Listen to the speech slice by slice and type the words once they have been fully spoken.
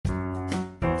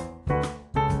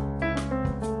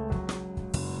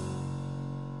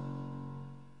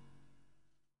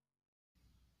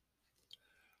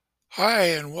Hi,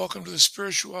 and welcome to the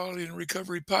Spirituality and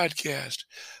Recovery Podcast.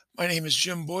 My name is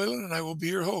Jim Boylan, and I will be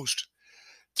your host.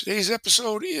 Today's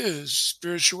episode is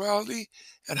Spirituality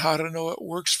and How to Know It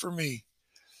Works for Me.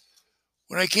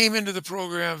 When I came into the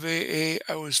program of AA,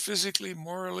 I was physically,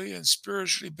 morally, and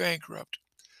spiritually bankrupt.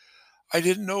 I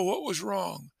didn't know what was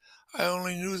wrong. I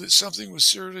only knew that something was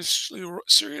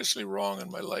seriously wrong in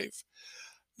my life.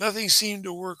 Nothing seemed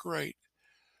to work right.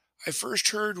 I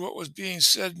first heard what was being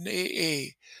said in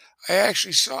AA. I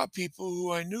actually saw people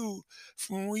who I knew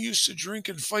from when we used to drink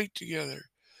and fight together.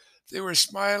 They were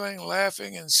smiling,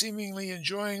 laughing, and seemingly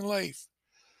enjoying life.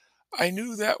 I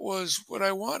knew that was what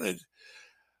I wanted.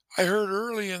 I heard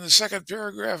early in the second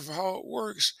paragraph of how it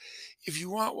works. If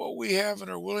you want what we have and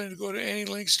are willing to go to any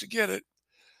lengths to get it,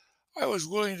 I was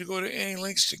willing to go to any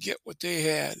lengths to get what they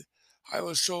had. I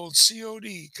was told,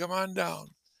 COD, come on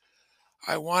down.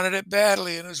 I wanted it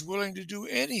badly and was willing to do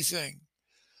anything.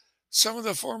 Some of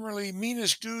the formerly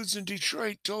meanest dudes in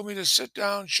Detroit told me to sit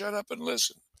down, shut up, and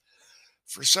listen.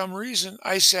 For some reason,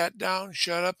 I sat down,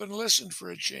 shut up, and listened for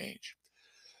a change.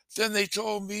 Then they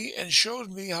told me and showed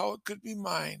me how it could be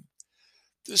mine.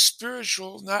 This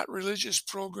spiritual, not religious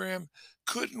program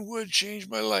could and would change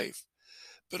my life,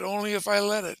 but only if I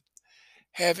let it.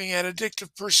 Having an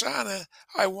addictive persona,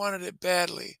 I wanted it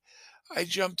badly. I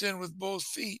jumped in with both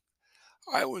feet.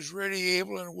 I was ready,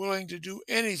 able, and willing to do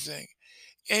anything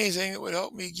that would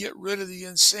help me get rid of the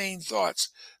insane thoughts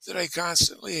that I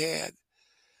constantly had.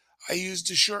 I used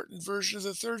the shortened version of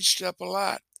the third step a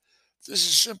lot. This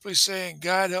is simply saying,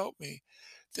 God help me,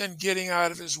 then getting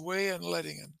out of his way and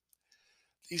letting him.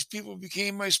 These people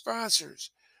became my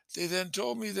sponsors. They then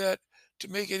told me that to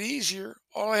make it easier,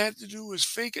 all I had to do was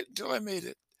fake it until I made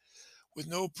it. With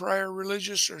no prior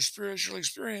religious or spiritual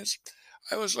experience,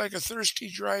 I was like a thirsty,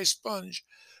 dry sponge,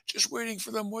 just waiting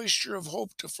for the moisture of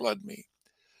hope to flood me.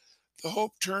 The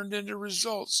hope turned into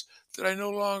results that I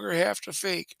no longer have to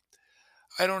fake.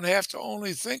 I don't have to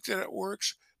only think that it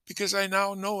works because I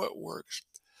now know it works.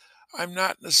 I'm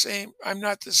not the same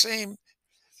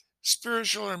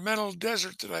spiritual and mental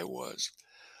desert that I was.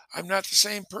 I'm not the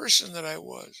same person that I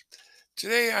was.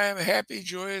 Today I am happy,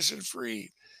 joyous, and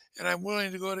free, and I'm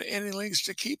willing to go to any lengths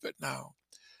to keep it now.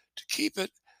 To keep it,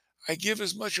 I give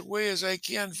as much away as I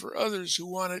can for others who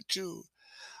want it too.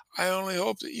 I only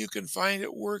hope that you can find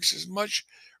it works as much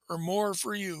or more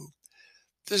for you.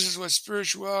 This is what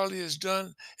spirituality has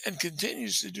done and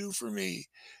continues to do for me.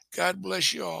 God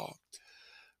bless you all.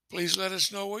 Please let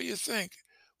us know what you think.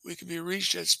 We can be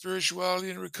reached at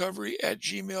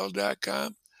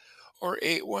spiritualityandrecovery@gmail.com or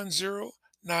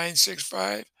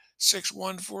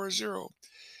 810-965-6140,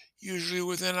 usually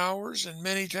within hours and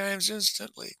many times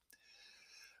instantly.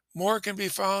 More can be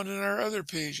found in our other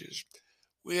pages.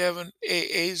 We have an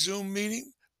AA Zoom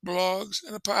meeting, blogs,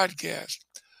 and a podcast.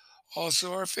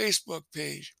 Also, our Facebook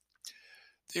page.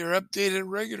 They are updated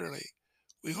regularly.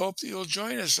 We hope that you'll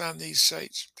join us on these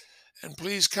sites. And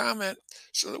please comment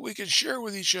so that we can share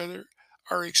with each other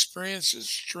our experiences,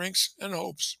 strengths, and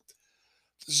hopes.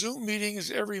 The Zoom meeting is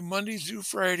every Monday through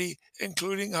Friday,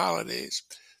 including holidays,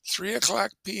 3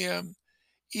 o'clock p.m.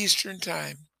 Eastern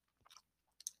Time.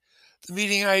 The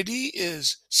meeting ID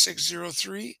is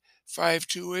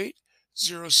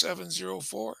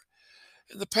 603-528-0704,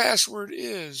 and the password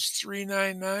is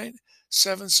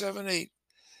 399778.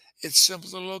 It's simple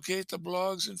to locate the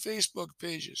blogs and Facebook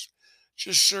pages.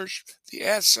 Just search the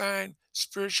 @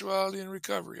 spirituality and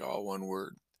recovery, all one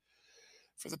word.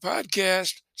 For the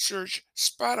podcast, search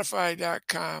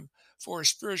spotify.com for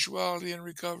spirituality and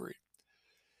recovery.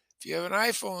 If you have an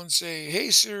iPhone, say, hey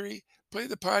Siri, play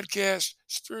the podcast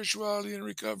Spirituality and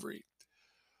Recovery.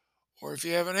 Or if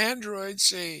you have an Android,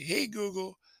 say, hey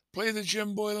Google, play the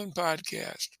Jim Boylan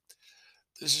podcast.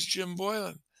 This is Jim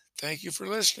Boylan. Thank you for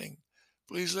listening.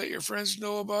 Please let your friends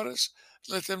know about us.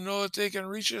 Let them know that they can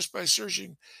reach us by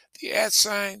searching the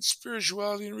 @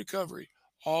 Spirituality and Recovery,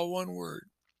 all one word.